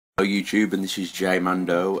Hello YouTube, and this is J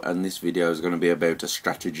Mando, and this video is going to be about a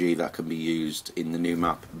strategy that can be used in the new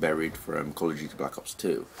map Buried from Call of Duty Black Ops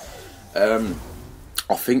 2. I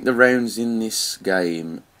think the rounds in this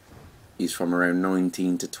game is from around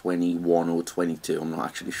 19 to 21 or 22, I'm not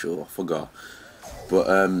actually sure, I forgot.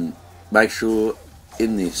 But make sure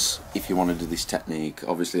in this, if you want to do this technique,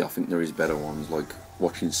 obviously I think there is better ones like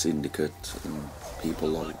watching Syndicate and people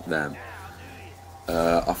like them.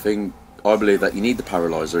 I believe that you need the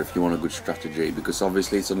Paralyzer if you want a good strategy, because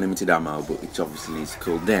obviously it's unlimited ammo, but it obviously needs to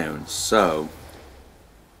cool down. So,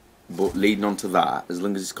 but leading on to that, as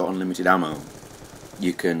long as it's got unlimited ammo,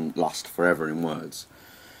 you can last forever in words.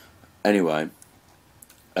 Anyway,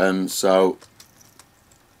 so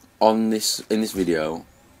in this video,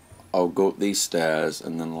 I'll go up these stairs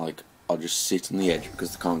and then like I'll just sit on the edge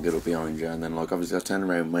because they can't get up behind you, and then like obviously I'll turn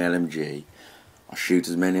around with my LMG, I'll shoot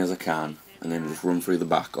as many as I can, and then just run through the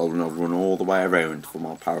back. I'll run all the way around for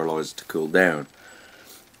my Paralyzer to cool down.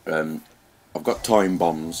 I've got time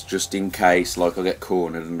bombs just in case like I get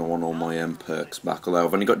cornered and I want all my perks back. Although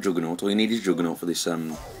I've only got Juggernaut. All you need is Juggernaut for this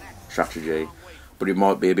strategy. But it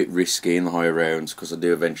might be a bit risky in the higher rounds because I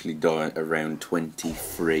do eventually die around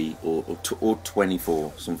 23 or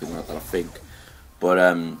 24, something like that I think. But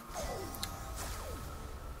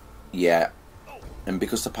yeah. And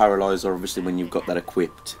because the Paralyzer, obviously when you've got that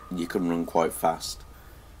equipped, you can run quite fast.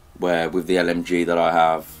 Where with the LMG that I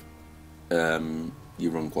have,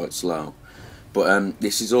 you run quite slow. But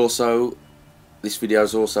this video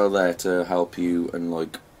is also there to help you and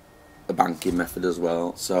like a banking method as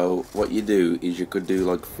well. So what you do is you could do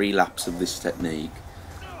like 3 laps of this technique,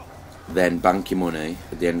 then bank your money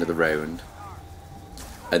at the end of the round,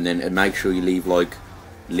 and then make sure you leave like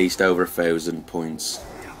at least over 1,000 points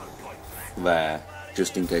there,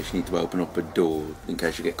 just in case you need to open up a door in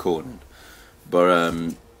case you get cornered. But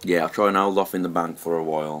yeah, I'll try and hold off in the bank for a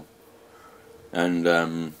while,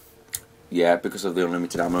 and yeah, because of the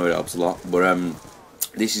unlimited ammo it helps a lot. But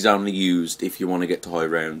this is only used if you want to get to high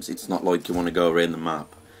rounds. It's not like you want to go around the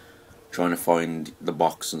map trying to find the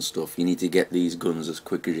box and stuff. You need to get these guns as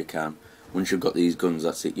quick as you can. Once you've got these guns,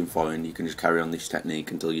 that's it, you're fine. You can just carry on this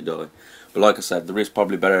technique until you die. But like I said, there is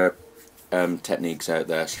probably better techniques out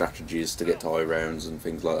there, strategies to get to high rounds and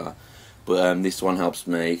things like that. But this one helps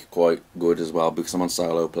me quite good as well because I'm on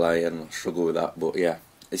solo play and I struggle with that. But yeah,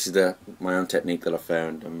 this is my own technique that I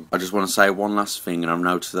found. I just want to say one last thing, and I've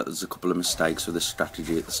noticed that there's a couple of mistakes with the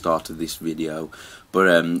strategy at the start of this video. But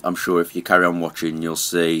I'm sure if you carry on watching, you'll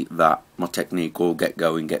see that my technique will get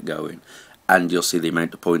going, and you'll see the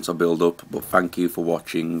amount of points I build up. But thank you for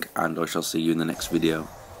watching, and I shall see you in the next video.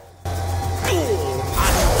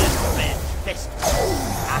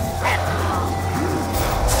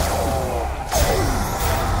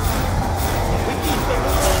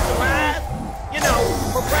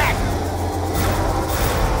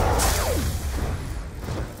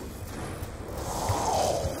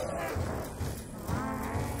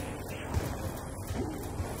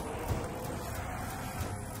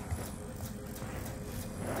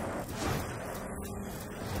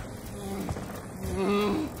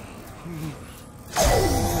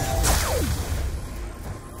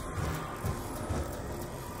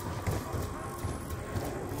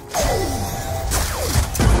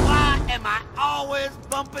 Always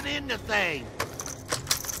bumping into things.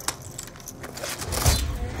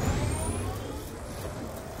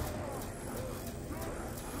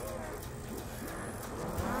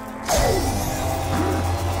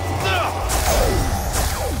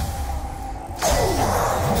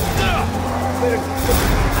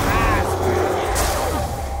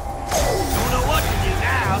 Don't know what to do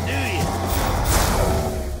now, do you?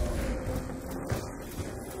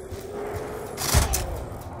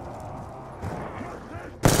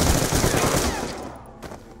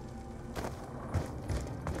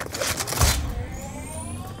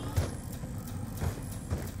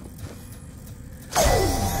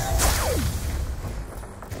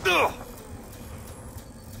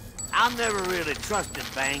 I've never really trusted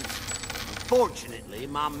banks. Fortunately,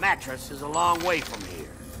 my mattress is a long way from here.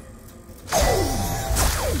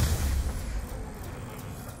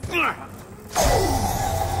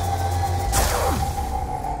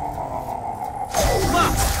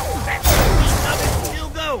 That piece of it's still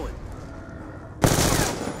going.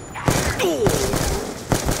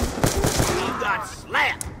 You got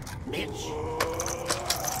slapped, bitch.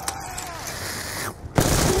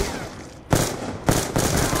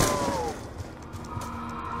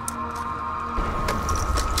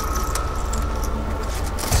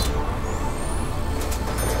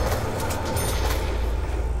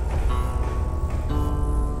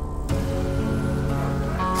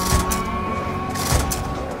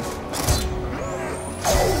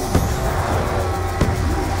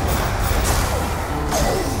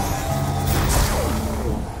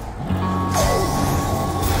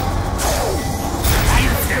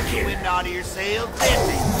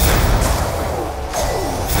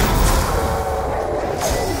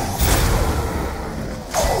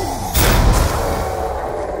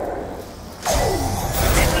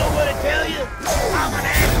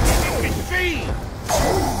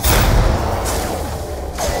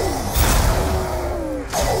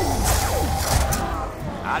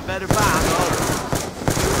 better find others.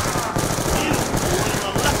 You, one of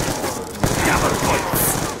the lucky ones. Have a fight.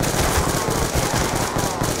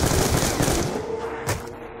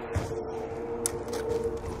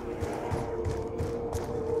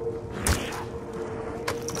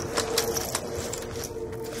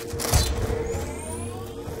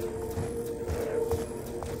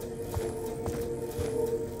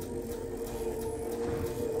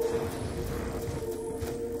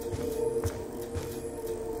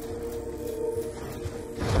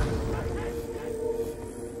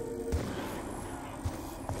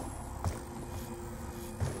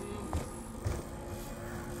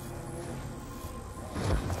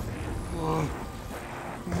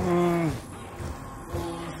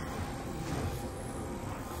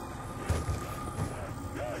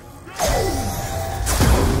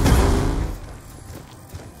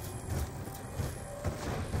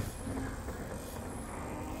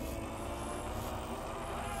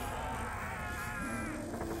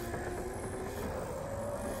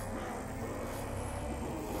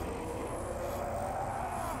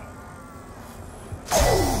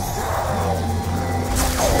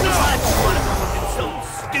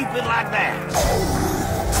 Stupid like that.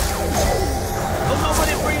 But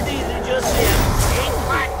nobody breathed easy just yet. Ain't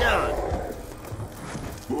quite done.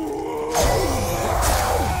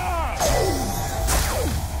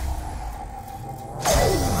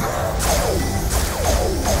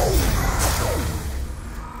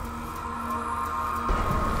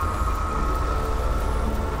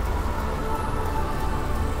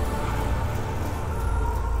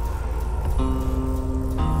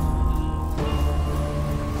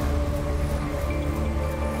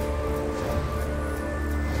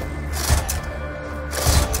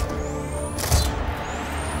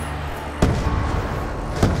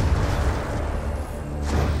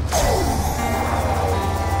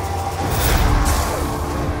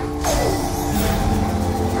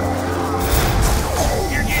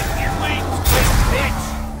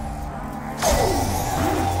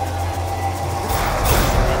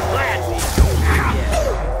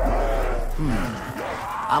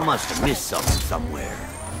 I must have missed something somewhere.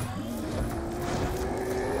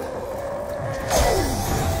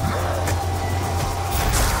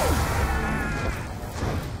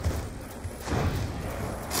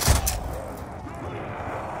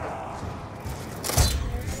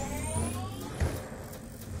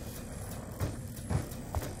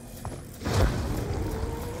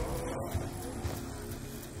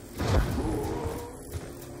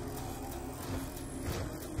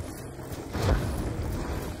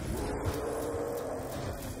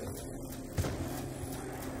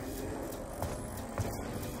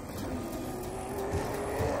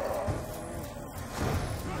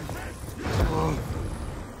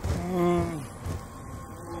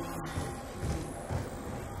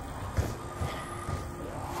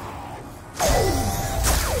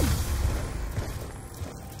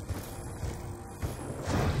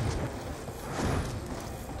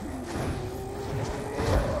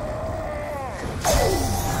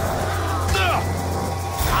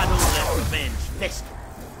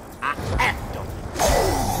 I act on it.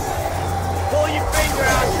 Pull your finger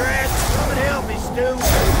out, Trash. Come and help me, Stu.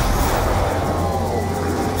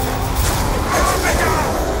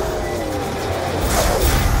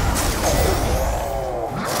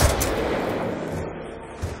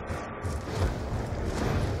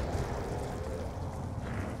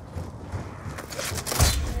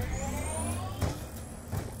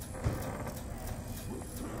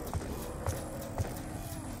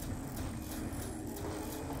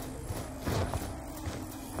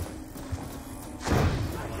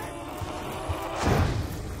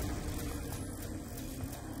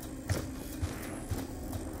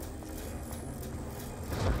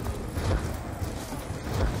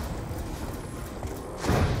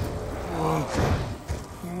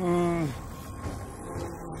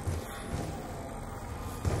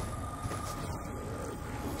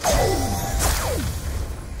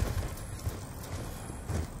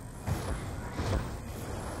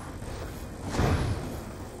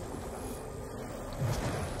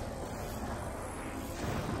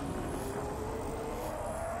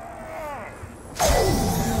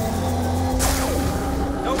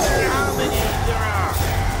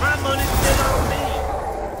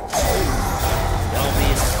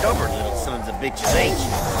 Stubborn little sons of bitches, ain't you?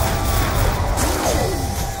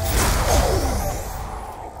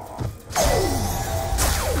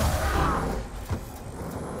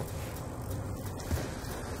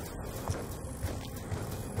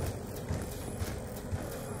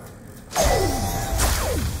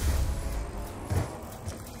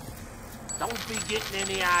 Don't be getting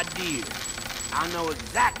any ideas. I know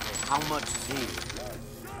exactly How much is here?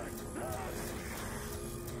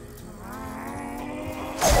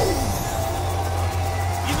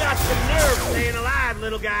 You got some nerve staying alive,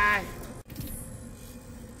 little guy.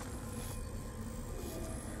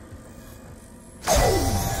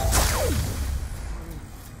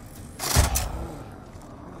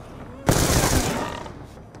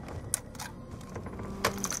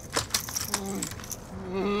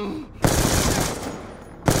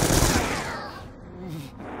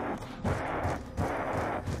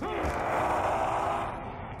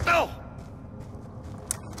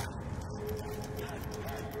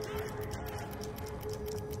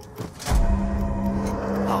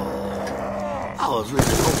 I was really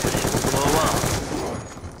hoping it would blow up.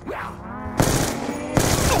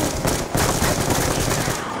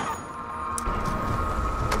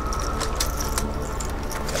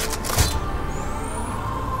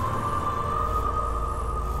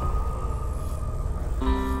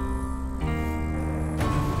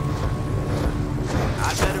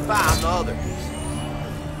 I'd better find the other pieces.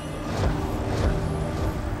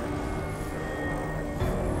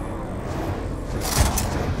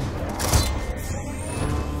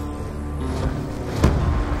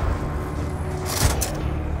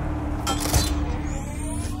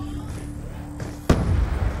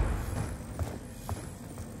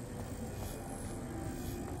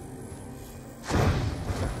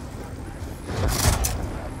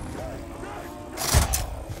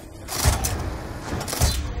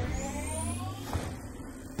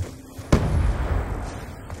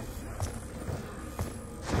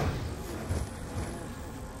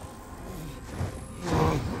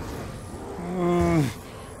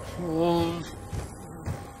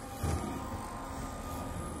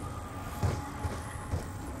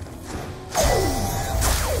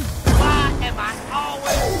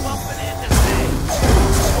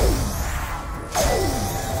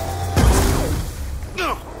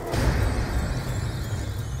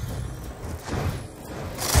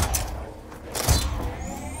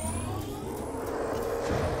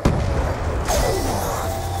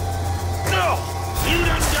 You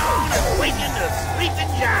done gone and wakened a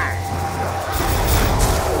sleeping giant.